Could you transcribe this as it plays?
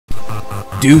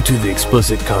Due to the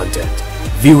explicit content,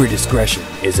 viewer discretion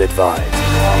is advised.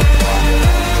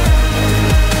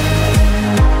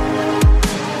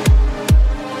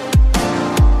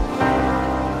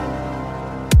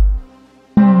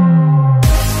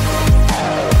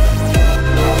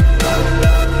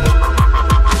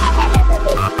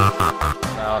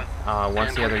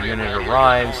 Once the other unit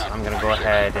arrives, I'm gonna go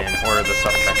ahead and order the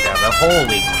suspect out.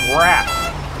 Holy crap!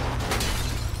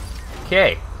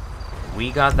 Okay, we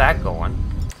got that going.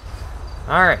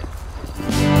 Alright.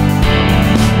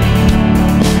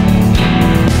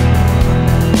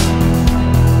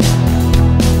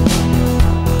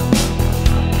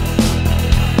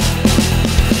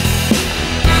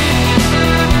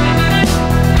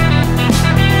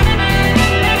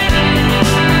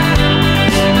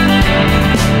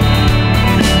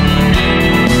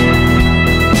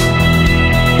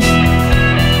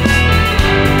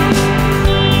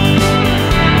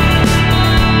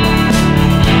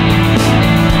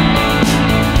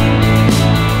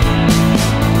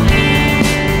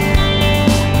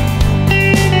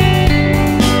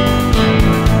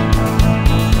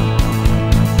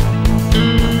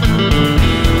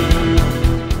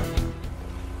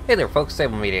 Hey there folks,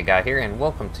 Stable Media Guy here, and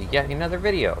welcome to yet another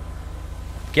video.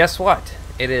 Guess what?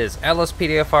 It is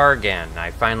LSPDFR again. I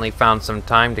finally found some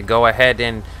time to go ahead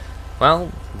and,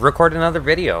 well, record another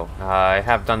video. I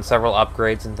have done several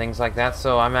upgrades and things like that,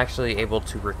 so I'm actually able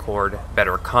to record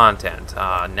better content.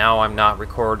 Now I'm not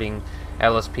recording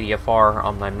LSPDFR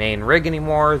on my main rig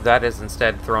anymore. That is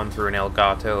instead thrown through an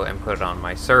Elgato and put on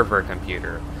my server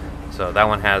computer. So that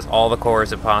one has all the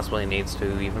cores it possibly needs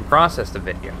to even process the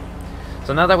video.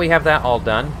 So now that we have that all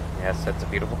done, yes, that's a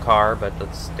beautiful car, but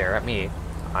let's stare at me.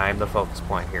 I'm the focus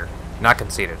point here. Not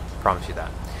conceited, promise you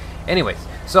that. Anyways,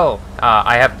 so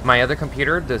I have my other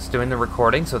computer that's doing the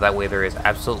recording, so that way there is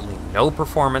absolutely no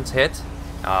performance hit.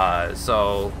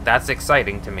 So that's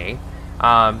exciting to me.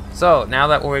 So now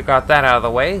that we've got that out of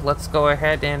the way, let's go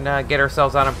ahead and get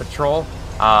ourselves out on patrol.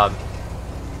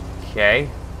 Okay,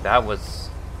 that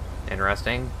was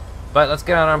interesting. But let's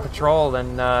get out on patrol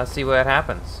and see what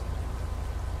happens.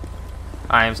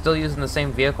 I am still using the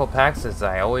same vehicle packs as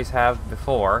I always have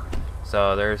before,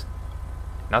 so there's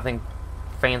nothing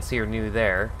fancy or new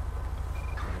there.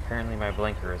 And apparently my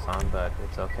blinker is on, but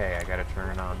it's okay. I gotta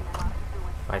turn it on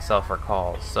myself for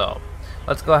calls. So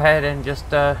let's go ahead and just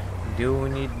do what we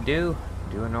need to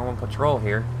do a normal patrol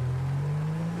here.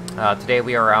 Today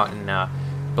we are out in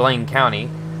Blaine County.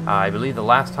 I believe the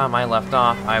last time I left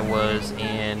off, I was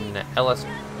in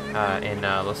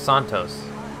Los Santos.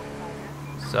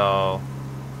 So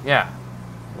yeah,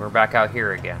 we're back out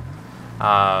here again.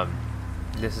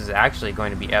 This is actually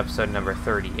going to be episode number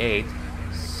 38,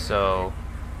 so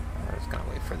I'm just gonna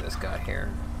wait for this guy here.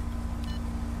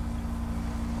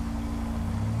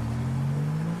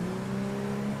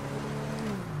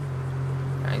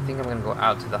 I think I'm gonna go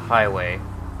out to the highway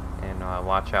and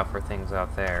watch out for things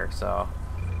out there. So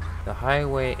the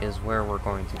highway is where we're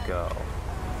going to go.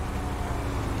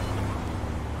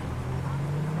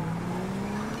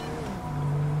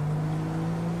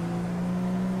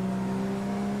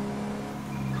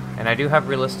 And I do have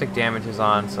realistic damages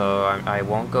on, so I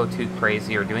won't go too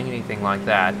crazy or doing anything like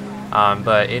that.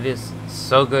 But it is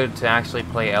so good to actually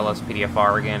play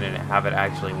LSPDFR again and have it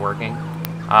actually working.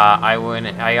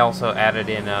 I also added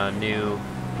in a new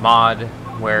mod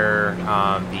where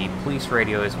the police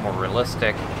radio is more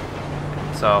realistic.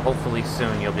 So hopefully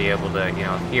soon you'll be able to, you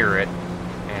know, hear it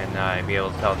and be able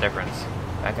to tell the difference.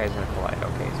 That guy's gonna collide.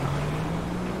 Okay, he's not.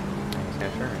 He's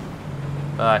gonna turn.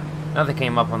 But nothing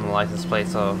came up on the license plate,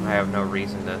 so I have no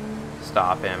reason to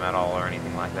stop him at all or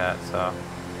anything like that, so.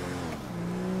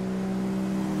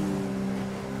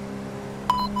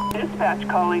 Dispatch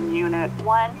calling Unit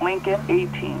 1, Lincoln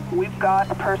 18. We've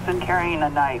got a person carrying a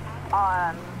knife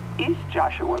on East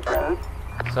Joshua Road.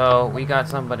 So, we got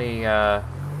somebody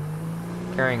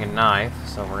carrying a knife,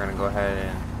 so we're going to go ahead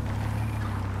and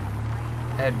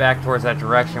head back towards that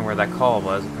direction where that call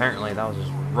was. Apparently, that was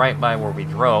just right by where we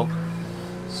drove.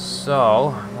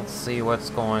 So, let's see what's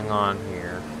going on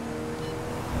here.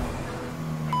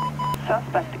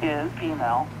 Suspect is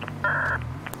female.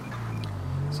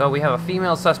 So we have a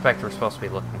female suspect we're supposed to be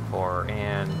looking for,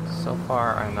 and so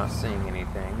far I'm not seeing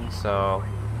anything, so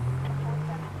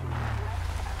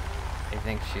I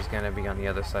think she's going to be on the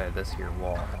other side of this here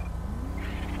wall.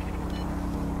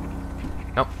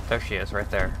 Nope, there she is, right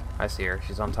there. I see her.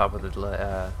 She's on top of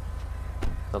the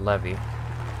levee.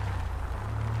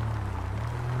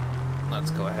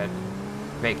 Let's go ahead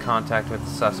and make contact with the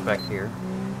suspect here.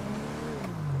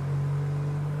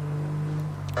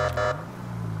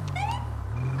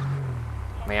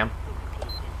 Ma'am?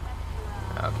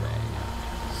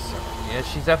 Yeah,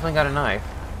 she's definitely got a knife.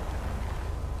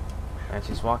 And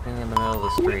she's walking in the middle of the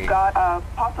street. We've got a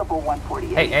possible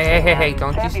 148. Hey,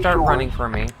 don't you start running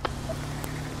from me.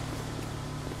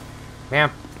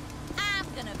 Ma'am. I'm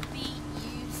gonna beat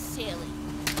you silly.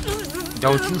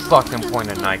 Don't you fucking point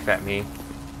a knife at me.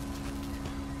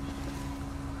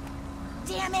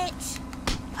 Damn it!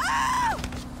 Oh!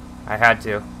 I had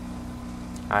to.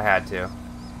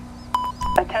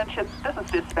 Attention, this is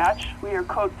dispatch. We are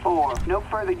code 4. No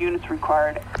further units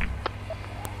required.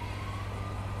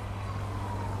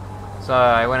 So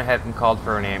I went ahead and called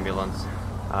for an ambulance.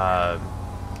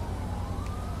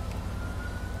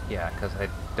 Yeah, because I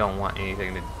don't want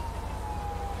anything to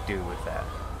do with that.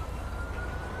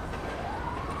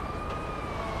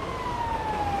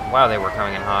 Wow, they were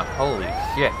coming in hot. Holy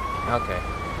shit. Okay.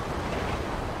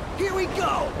 Here we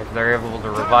go! If they're able to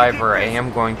revive her, I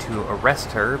am going to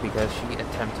arrest her because she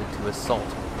attempted to assault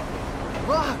me.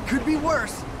 Ah, could be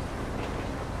worse.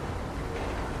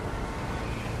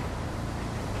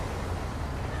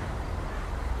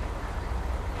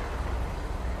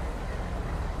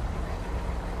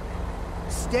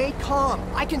 Stay calm.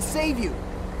 I can save you.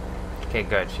 Okay,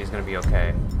 good. She's gonna be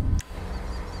okay.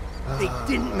 They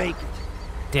didn't make it.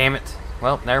 Damn it.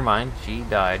 Well, never mind. She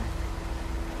died.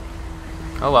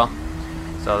 Oh well.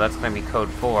 So that's gonna be code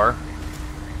 4.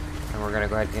 And we're gonna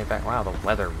go ahead and get back. Wow, the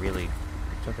weather really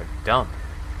took a dump.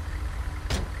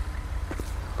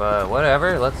 But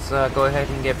whatever. Let's go ahead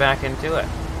and get back into it.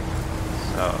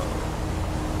 So,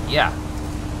 yeah.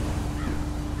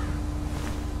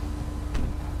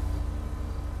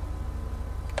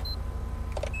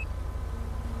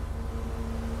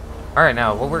 Alright,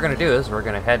 now what we're going to do is we're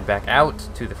going to head back out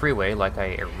to the freeway like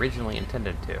I originally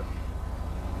intended to.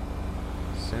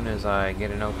 As soon as I get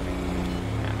an opening.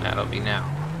 And that'll be now.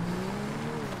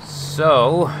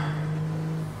 So...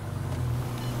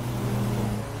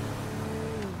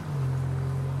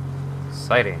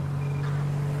 Exciting.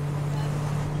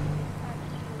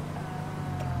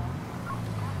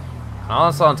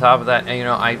 Also on top of that, you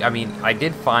know, I mean, I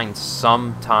did find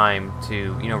some time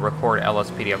to, you know, record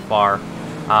LSPDFR.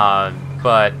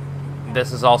 But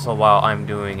this is also while I'm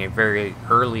doing a very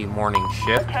early morning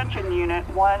shift. Attention Unit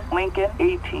 1, Lincoln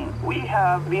 18. We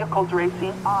have vehicles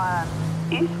racing on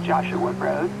East Joshua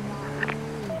Road.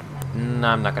 No,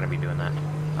 I'm not going to be doing that.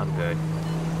 I'm good.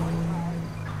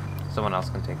 Someone else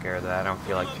can take care of that. I don't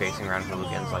feel like chasing around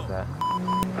hooligans like that.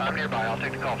 I'm nearby. I'll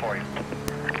take the call for you.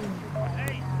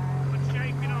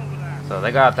 So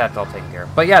they got that all taken care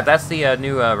of. But yeah, that's the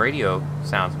new radio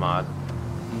sounds mod.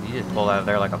 You just pulled out of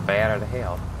there like a bat out of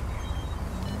hell.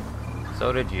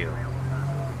 So did you.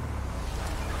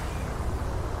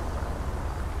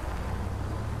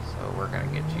 So we're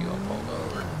gonna get you all pulled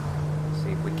over.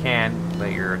 See if we can,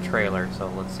 but you're a trailer, so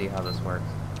let's see how this works.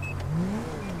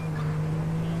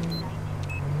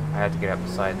 I have to get up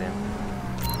beside them.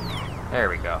 There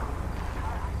we go.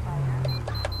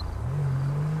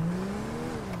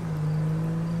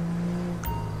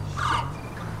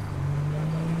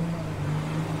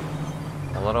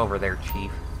 Pull it over there,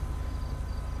 Chief.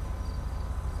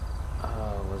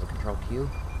 Was it Control Q?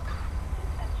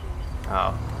 Oh,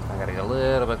 I gotta get a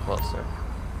little bit closer.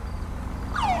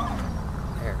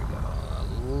 There we go.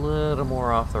 A little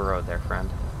more off the road there, friend.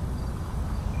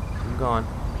 Keep going.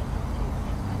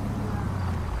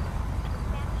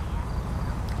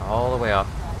 All the way off.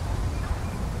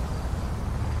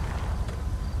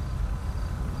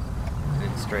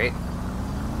 And straight.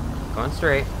 Going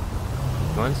straight.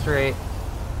 Going straight.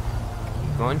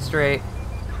 Going straight.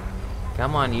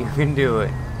 Come on, you can do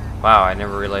it. Wow, I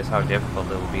never realized how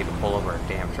difficult it would be to pull over a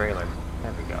damn trailer.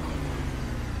 There we go.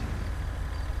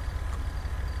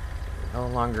 No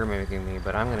longer mimicking me,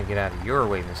 but I'm gonna get out of your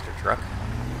way, Mr. Truck.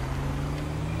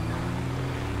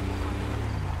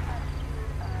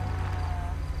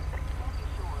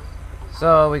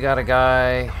 So we got a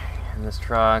guy in this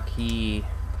truck. He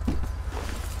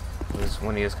was,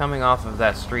 when he was coming off of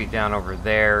that street down over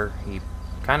there, he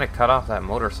kind of cut off that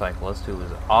motorcyclist who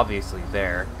was obviously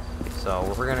there.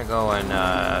 So we're gonna go and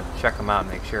check him out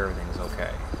and make sure everything's okay.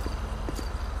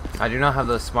 I do not have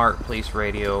the smart police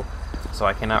radio, so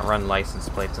I cannot run license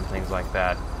plates and things like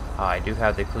that. I do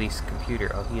have the police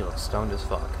computer. Oh, he looks stoned as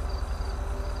fuck.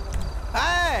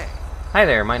 Hey! Hi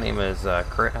there, my name is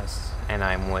Chris, and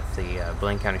I'm with the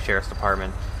Blaine County Sheriff's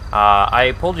Department.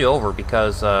 I pulled you over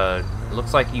because it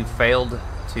looks like you failed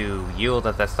to yield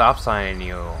at that stop sign and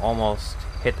you almost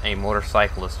hit a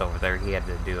motorcyclist over there. He had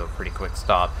to do a pretty quick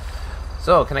stop.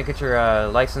 So, can I get your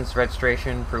license,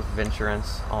 registration, proof of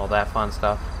insurance, all that fun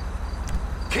stuff?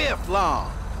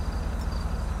 Keflon!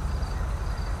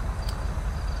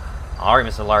 Alright,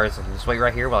 Mr. Lars, just wait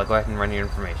right here while I go ahead and run your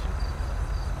information.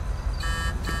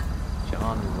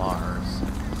 John Lars.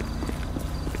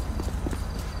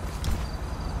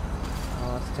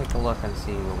 Well, let's take a look and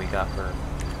see what we got for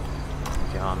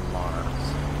John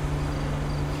Lars.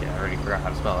 Shit, I already forgot how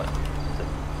to spell it. Is it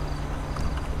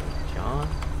John?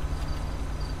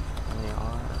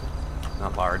 L-A-R?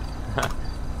 Not Lard.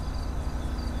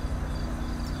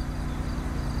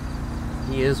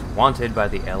 He is wanted by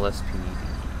the LSPDFR.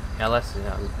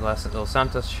 Los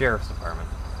Santos Sheriff's Department.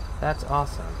 That's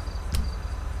awesome.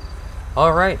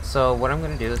 Alright, so what I'm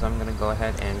going to do is I'm going to go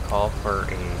ahead and call for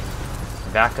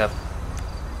a backup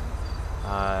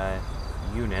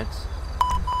unit.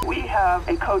 We have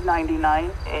a code 99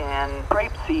 in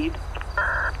Grapeseed.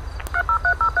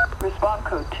 Respond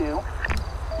code 2.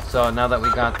 So now that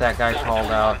we got that guy called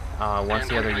out, once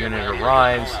the other unit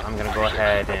arrives, I'm going to go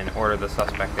ahead and order the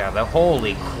suspect out.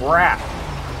 Holy crap!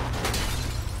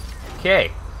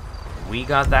 Okay, we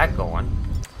got that going.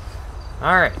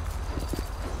 Alright.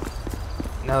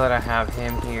 Now that I have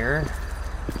him here.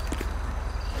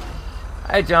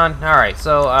 Hi, John. Alright,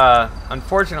 so,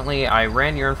 unfortunately, I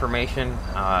ran your information,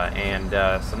 and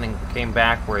something came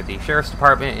back where the Sheriff's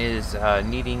Department is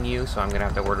needing you, so I'm going to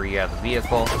have to order you out of the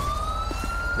vehicle.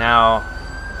 Now,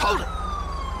 Hold it.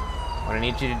 what I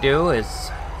need you to do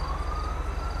is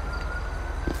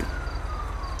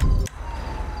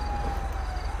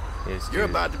You're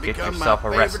about to get become my yourself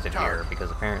favorite arrested here, target.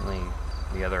 because apparently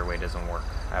the other way doesn't work.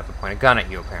 I have to point a gun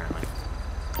at you, apparently.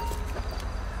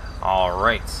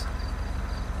 Alright.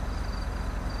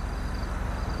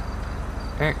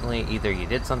 Apparently, either you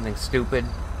did something stupid,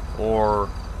 or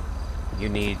you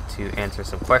need to answer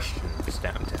some questions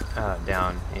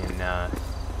down in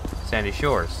Sandy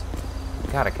Shores.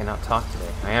 God, I cannot talk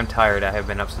today. I am tired. I have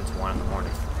been up since 1 in the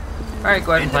morning. Alright,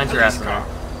 go ahead and plant your ass in there.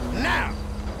 Now.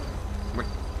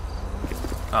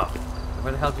 Oh,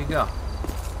 where the hell did you go?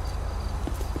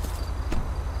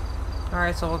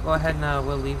 Alright, so we'll go ahead and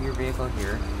we'll leave your vehicle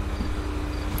here.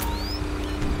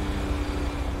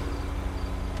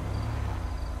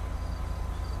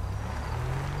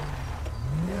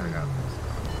 There we go.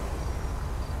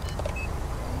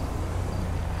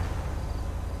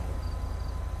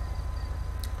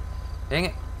 Dang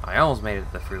it, I almost made it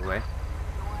to the freeway.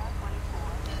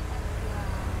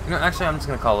 You know, actually, I'm just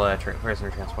gonna call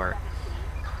prisoner transport.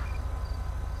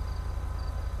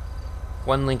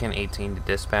 1 Lincoln 18 to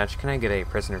dispatch. Can I get a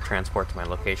prisoner transport to my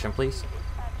location, please?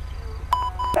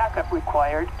 Backup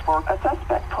required for a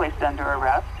suspect placed under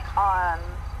arrest on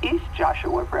East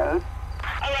Joshua Road.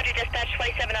 Oh, Roger, dispatch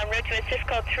 27 en route to assist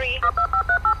code 3.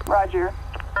 Roger.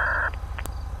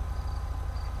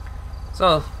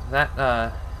 So, that,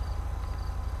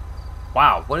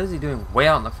 wow, what is he doing way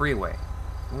out on the freeway?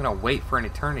 I'm gonna wait for an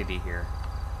eternity here.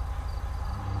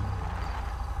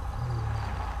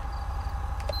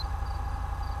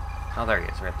 Oh, there he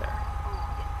is, right there.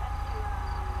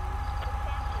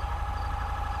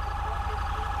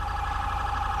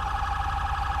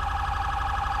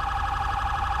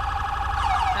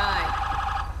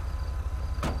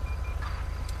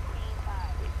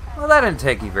 Well, that didn't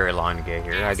take you very long to get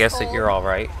here. I guess that you're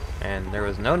alright. And there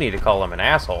was no need to call him an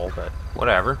asshole, but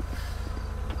whatever.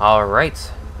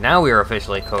 Alright, now we are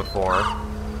officially Code 4.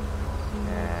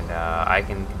 And I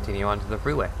can continue on to the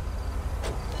freeway.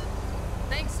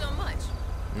 Thanks so much.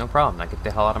 No problem, now get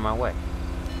the hell out of my way.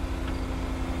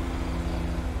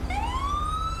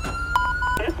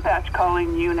 Dispatch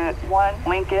calling Unit 1,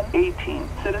 Lincoln 18.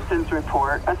 Citizens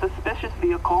report a suspicious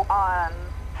vehicle on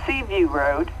Seaview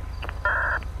Road.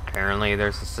 Apparently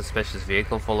there's a suspicious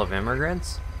vehicle full of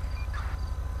immigrants?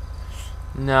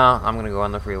 No, I'm gonna go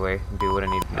on the freeway and do what I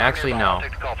need. Actually, no.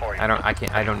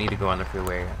 I don't need to go on the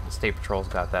freeway. The State Patrol's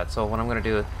got that. So what I'm gonna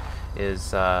do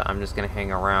is I'm just gonna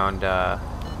hang around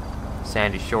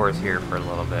Sandy Shores here for a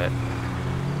little bit.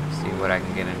 See what I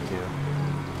can get into.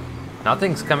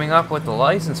 Nothing's coming up with the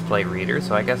license plate reader,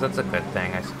 so I guess that's a good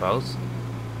thing, I suppose.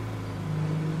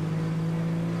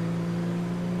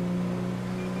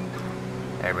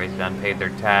 Everybody's done paid their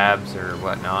tabs or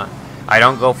whatnot. I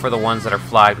don't go for the ones that are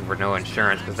flagged for no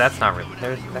insurance, because that's not really...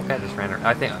 that guy just ran...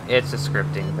 I think it's a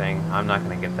scripting thing. I'm not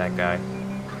going to get that guy.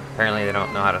 Apparently they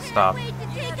don't know how to stop.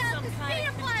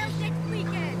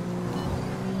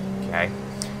 Okay.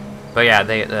 But yeah,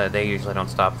 they usually don't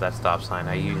stop at that stop sign.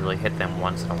 I usually hit them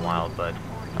once in a while, but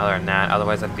other than that,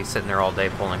 otherwise I'd be sitting there all day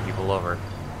pulling people over.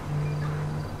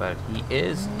 But he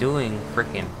is doing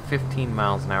freaking 15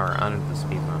 miles an hour under the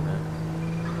speed limit.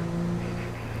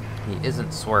 He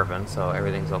isn't swerving, so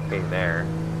everything's okay there.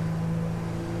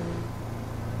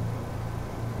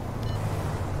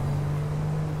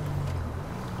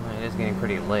 It is getting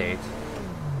pretty late.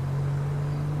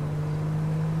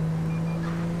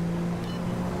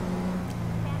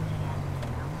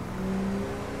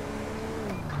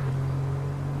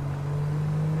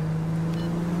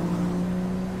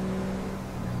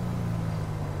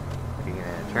 Are you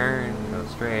gonna turn? Go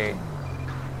straight.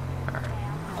 Alright.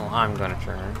 Well, I'm gonna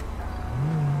turn.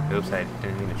 Oops, I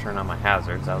didn't mean to turn on my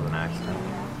hazards. That was an accident.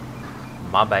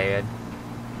 My bad.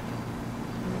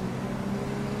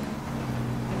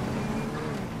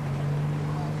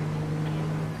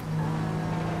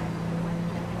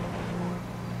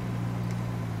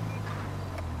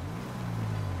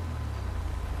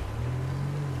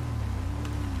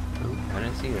 Oop, I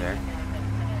didn't see you there.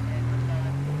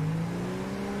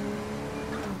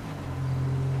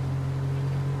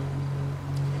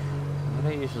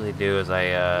 What I usually do is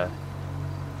I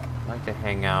like to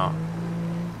hang out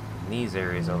in these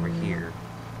areas over here.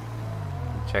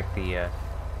 Check the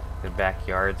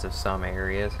backyards of some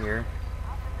areas here.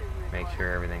 Make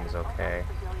sure everything's okay.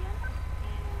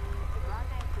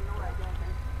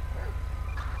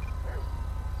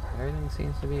 Everything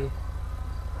seems to be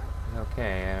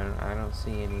okay. I don't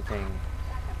see anything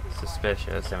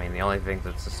suspicious. I mean, the only thing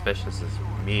that's suspicious is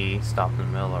me stopped in the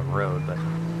middle of the road, but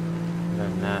other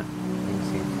than that, things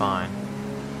seem fine.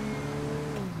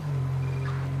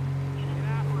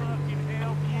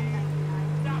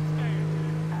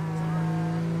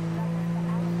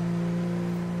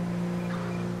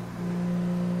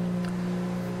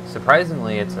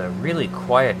 Surprisingly, it's a really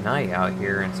quiet night out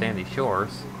here in Sandy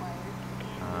Shores.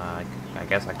 I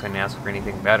guess I couldn't ask for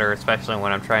anything better, especially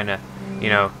when I'm trying to, you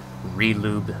know,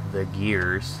 re-lube the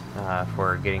gears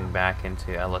for getting back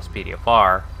into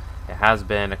LSPDFR. It has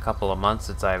been a couple of months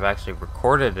since I've actually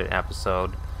recorded an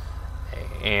episode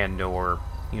or,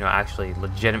 you know, actually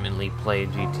legitimately played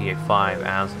GTA 5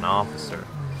 as an officer.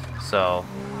 So,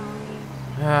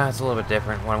 it's a little bit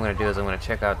different. What I'm going to do is I'm going to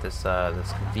check out this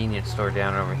this convenience store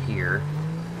down over here,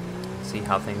 see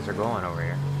how things are going over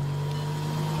here.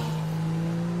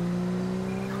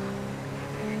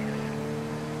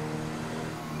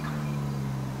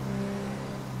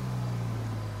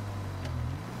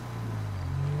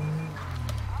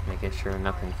 Making sure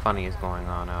nothing funny is going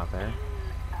on out there.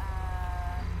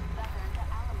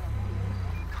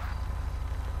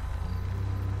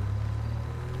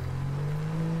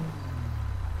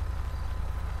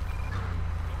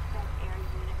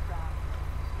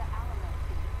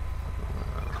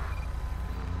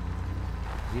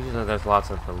 Usually there's lots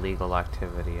of illegal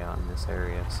activity out in this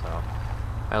area, so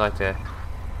I like to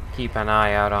keep an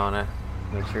eye out on it,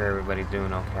 make sure everybody's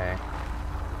doing okay.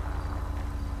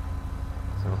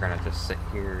 So we're gonna just sit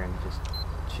here and just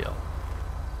chill.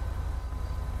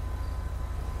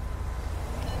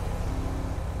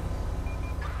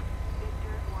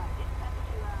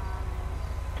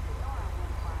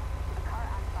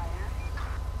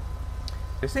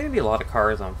 There seem to be a lot of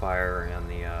cars on fire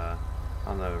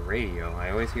on the radio. I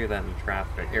always hear that in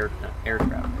traffic, air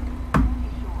traffic.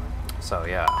 So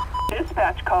yeah.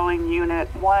 Dispatch calling Unit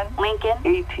 1, Lincoln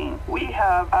 18. We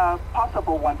have a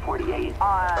possible 148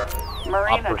 on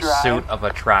Marina A pursuit Drive. of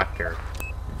a tractor.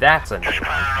 That's a new one.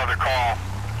 Another call.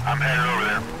 I'm headed over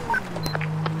there.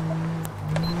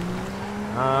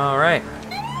 Alright.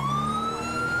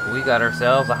 We got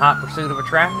ourselves a hot pursuit of a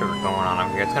tractor going on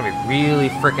over here. It's going to be really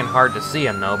freaking hard to see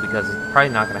him, though, because he's probably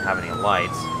not going to have any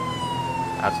lights.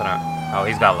 That's what oh,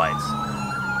 he's got lights.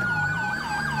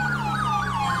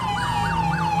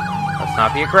 Let's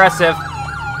not be aggressive.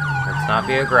 Let's not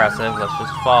be aggressive. Let's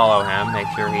just follow him. Make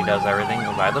sure he does everything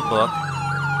by the book.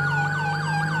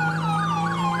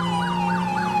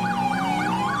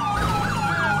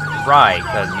 Right,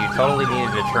 because you totally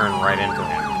needed to turn right into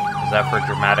him. Is that for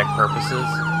dramatic purposes?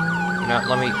 You know,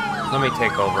 let me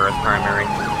take over as primary.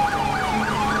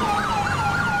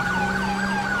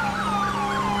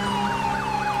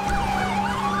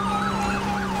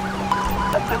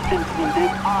 Assistance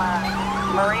needed on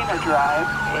Marina Drive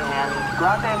and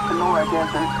Grande Sonora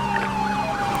Desert.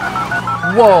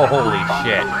 Whoa, holy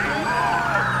shit.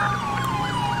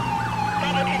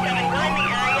 Bravo 271 in the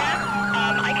area.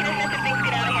 I can assist if things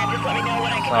get out of hand. Just let me know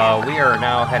what I can do. So we are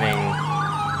now heading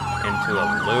into a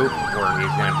loop where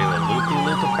he's going to do a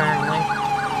loopy-loop apparently.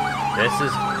 This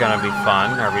is going to be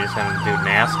fun. Are we just going to do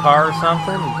NASCAR or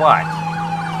something? What?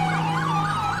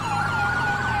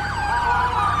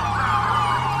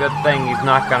 Good thing he's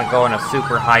not going to go in a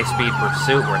super high-speed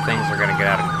pursuit where things are going to get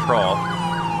out of control.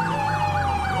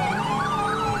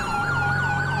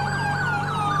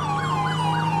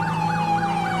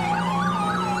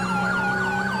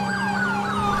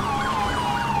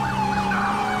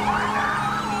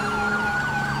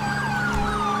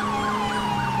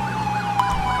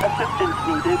 assistance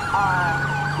needed on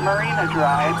Marina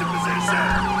Drive. Units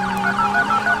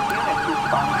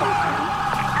respond code 2.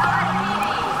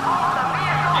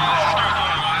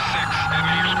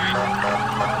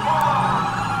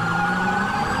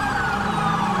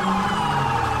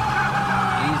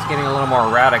 He's getting a little more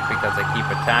erratic because I keep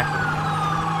attacking him.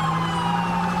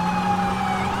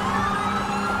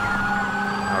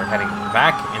 Now we're heading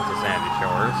back into Sandy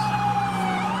Shores.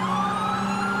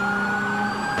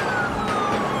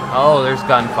 Oh, there's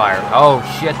gunfire. Oh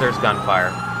shit, there's gunfire.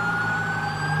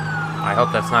 I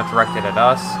hope that's not directed at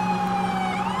us.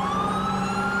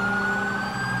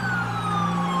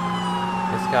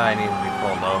 This guy needs to be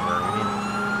pulled over.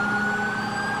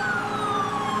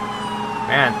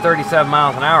 Man, 37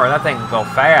 miles an hour, that thing can go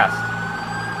fast.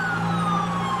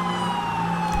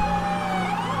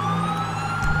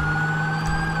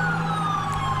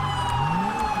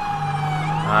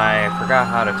 I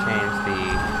forgot how to change the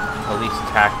police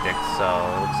tactics, so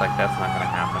it looks like that's not going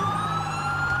to happen.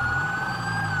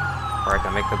 Or I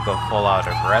can make them go full out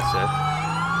aggressive.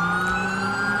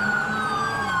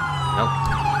 Nope.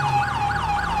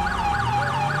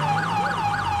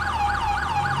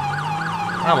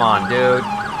 Come on, dude.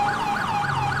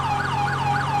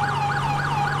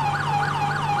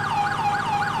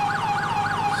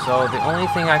 So the only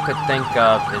thing I could think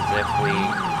of is if we...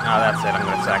 Oh, that's it. I'm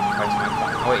going to sacrifice my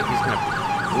car. Oh, wait, he's going to...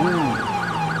 Ooh.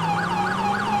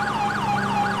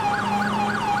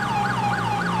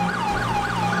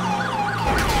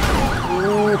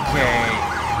 Okay.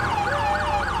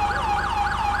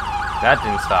 That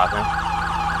didn't stop him.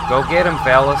 Go get him,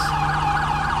 fellas.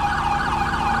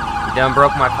 You done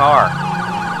broke my car.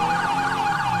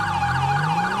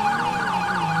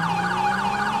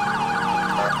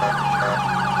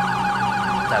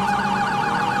 That's...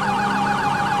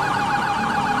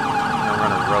 I'm gonna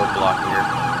run a roadblock here.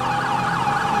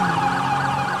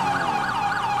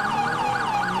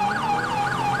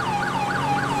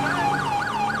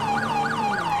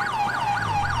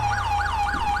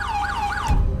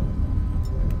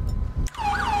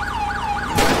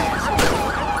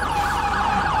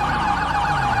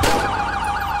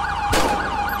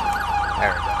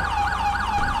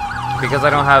 Because I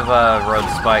don't have road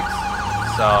spikes,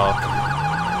 so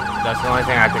that's the only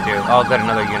thing I could do. Oh, good,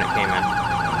 another unit came in.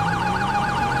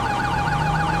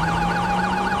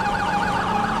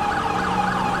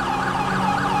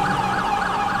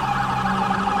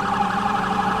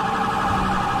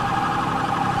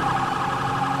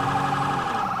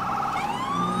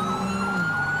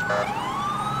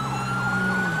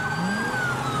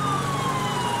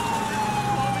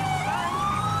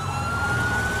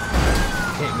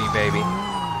 Hit me, baby.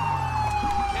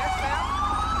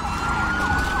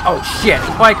 Oh shit,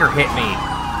 the biker hit me.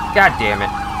 God damn it.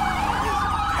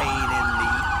 Pain in the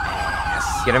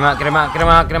ass. Get him out, get him out, get him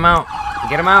out, get him out.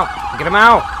 Get him out, get him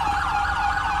out.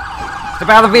 Step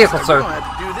out of the vehicle, sir. We're gonna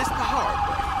have to do this the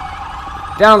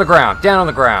hard way. Down on the ground, down on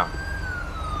the ground.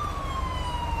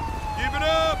 Give it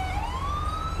up!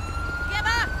 Give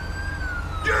up!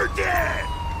 You're dead!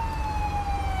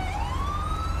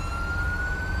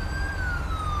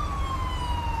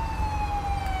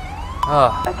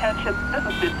 Ugh. Attention, this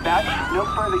is dispatch. No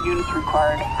further units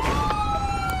required.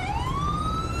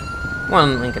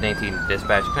 1 Lincoln 18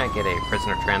 dispatch, can I get a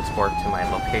prisoner transport to my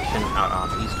location out on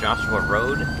East Joshua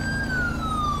Road?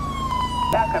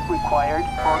 Backup required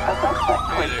for a suspect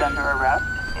placed under arrest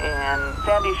in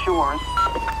Sandy Shores.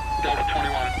 Delta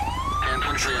 21,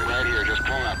 1023 right here, just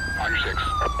pulling up on your 6.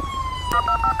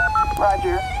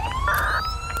 Roger.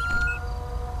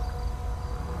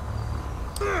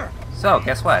 So,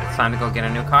 guess what? It's time to go get a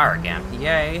new car again.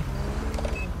 Yay!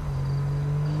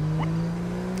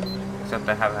 Except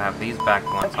I have these back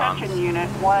ones on. Attention Unit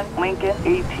 1, Lincoln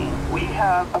 18. We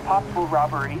have a possible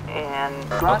robbery in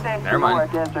Grande never mind.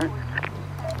 Sonora Desert.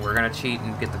 We're gonna cheat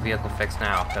and get the vehicle fixed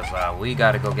now, because we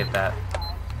gotta go get that.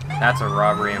 That's a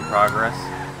robbery in progress.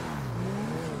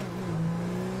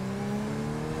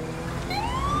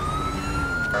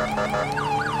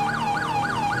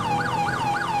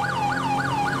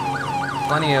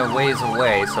 Plenty of ways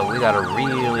away, so we gotta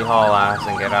really haul ass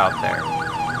and get out there.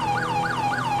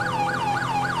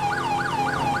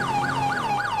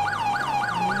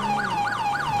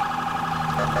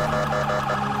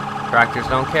 Tractors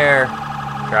don't care.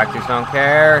 Tractors don't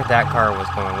care. That car was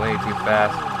going way too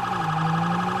fast.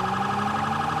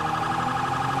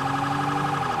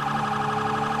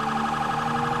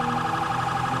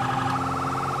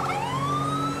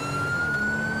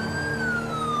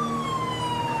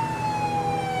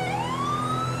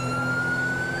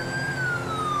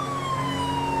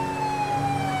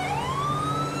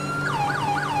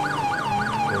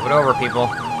 Move it over, people.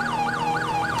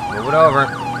 Move it over.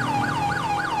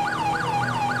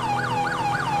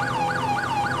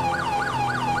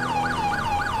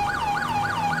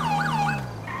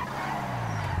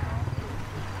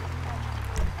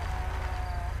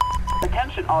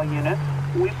 Attention all units.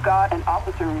 We've got an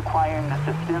officer requiring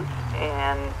assistance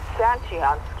in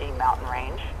Santiansky Mountain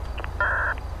Range.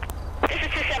 This is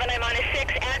 27, I'm on a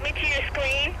 6. Add me to your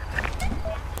screen.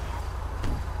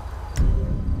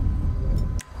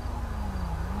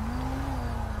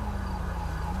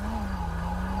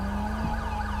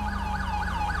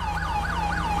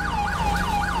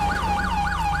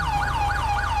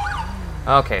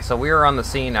 Okay, so we are on the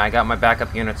scene. I got my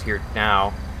backup units here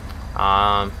now.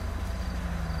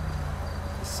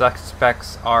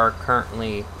 Suspects are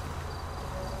currently...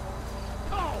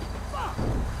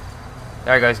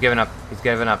 There he goes, he's giving up. He's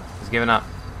giving up. He's giving up.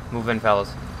 Move in,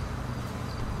 fellas.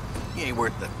 You ain't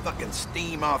worth the fucking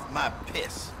steam off my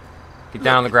piss. Get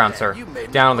down on the ground, sir.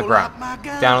 Down on the ground.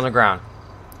 Down on the ground.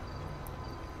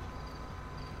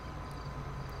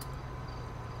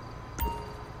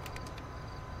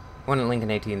 One at Lincoln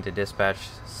 18 to dispatch.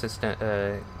 Assistant,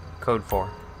 code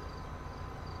 4.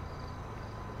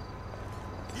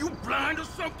 You blind or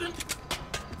something?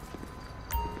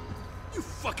 You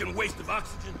fucking waste of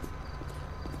oxygen.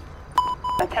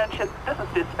 Attention, this is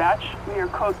dispatch. We are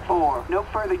code 4. No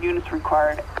further units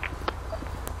required.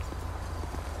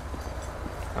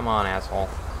 Come on, asshole.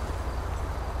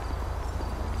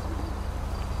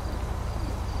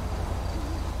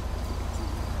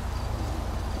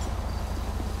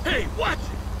 Hey, watch it!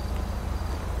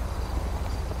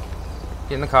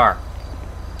 Get in the car.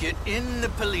 Get in the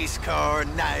police car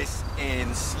nice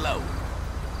and slow.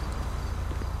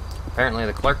 Apparently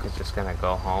the clerk is just gonna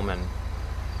go home and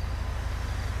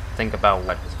think about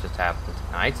what has just happened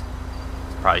tonight.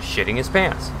 He's probably shitting his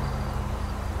pants.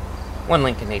 1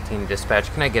 Lincoln 18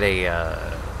 dispatch. Can I get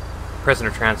a prisoner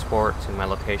transport to my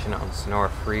location on Sonora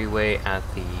Freeway at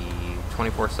the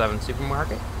 24/7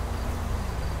 supermarket?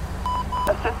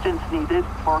 Assistance needed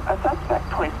for a suspect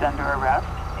placed under arrest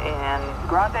in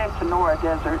Grande Sonora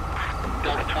Desert.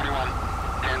 Delta 21,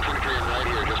 1023 and right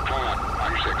here, just pulling up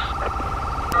on your 6.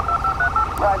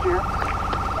 Roger.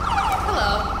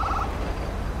 Hello.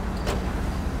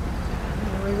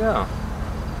 There we go.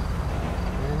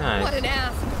 Very nice. What an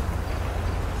ass.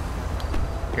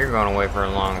 You're going away for a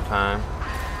long time.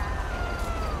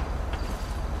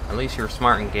 At least you were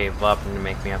smart and gave up and to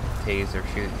make me have to tase or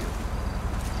shoot you.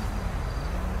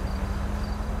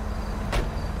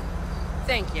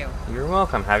 Thank you. You're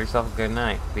welcome. Have yourself a good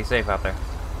night. Be safe out there.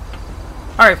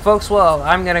 Alright, folks. Well,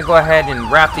 I'm going to go ahead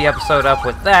and wrap the episode up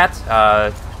with that.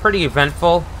 Pretty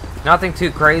eventful. Nothing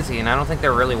too crazy, and I don't think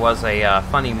there really was a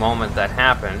funny moment that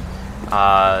happened.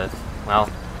 Well,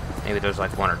 maybe there's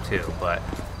like one or two, but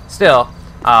still,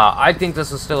 I think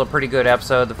this was still a pretty good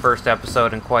episode, the first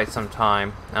episode in quite some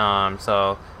time.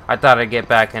 So I thought I'd get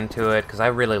back into it, because I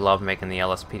really love making the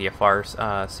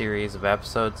LSPDFR series of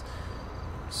episodes.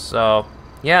 So,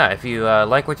 yeah, if you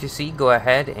like what you see, go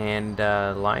ahead and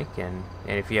like, and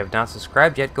if you have not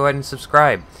subscribed yet, go ahead and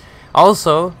subscribe.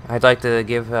 Also, I'd like to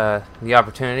give the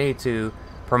opportunity to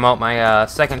promote my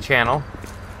second channel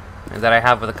that I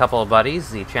have with a couple of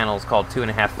buddies. The channel is called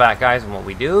 2.5 Fat Guys, and what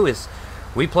we do is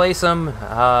we play some,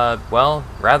 well,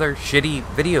 rather shitty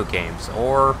video games,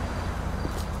 or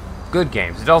good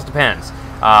games. It all depends.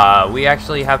 We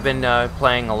actually have been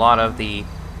playing a lot of the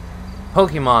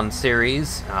Pokemon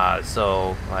series,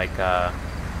 so like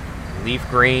Leaf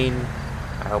Green.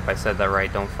 I hope I said that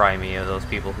right. Don't fry me, of those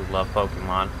people who love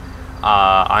Pokemon.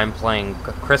 I'm playing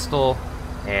Crystal,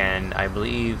 and I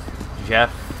believe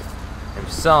Jeff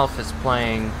himself is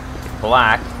playing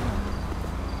Black,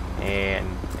 and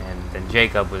then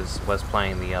Jacob was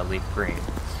playing the Leaf Green.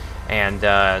 And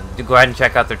go ahead and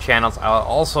check out their channels. I'll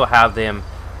also have them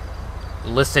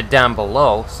listed down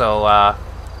below. So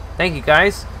thank you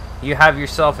guys. You have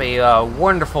yourself a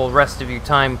wonderful rest of your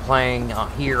time playing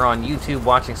here on YouTube,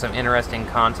 watching some interesting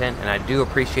content, and I do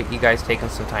appreciate you guys taking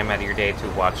some time out of your day to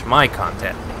watch my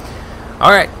content.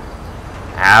 Alright,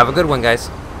 have a good one, guys.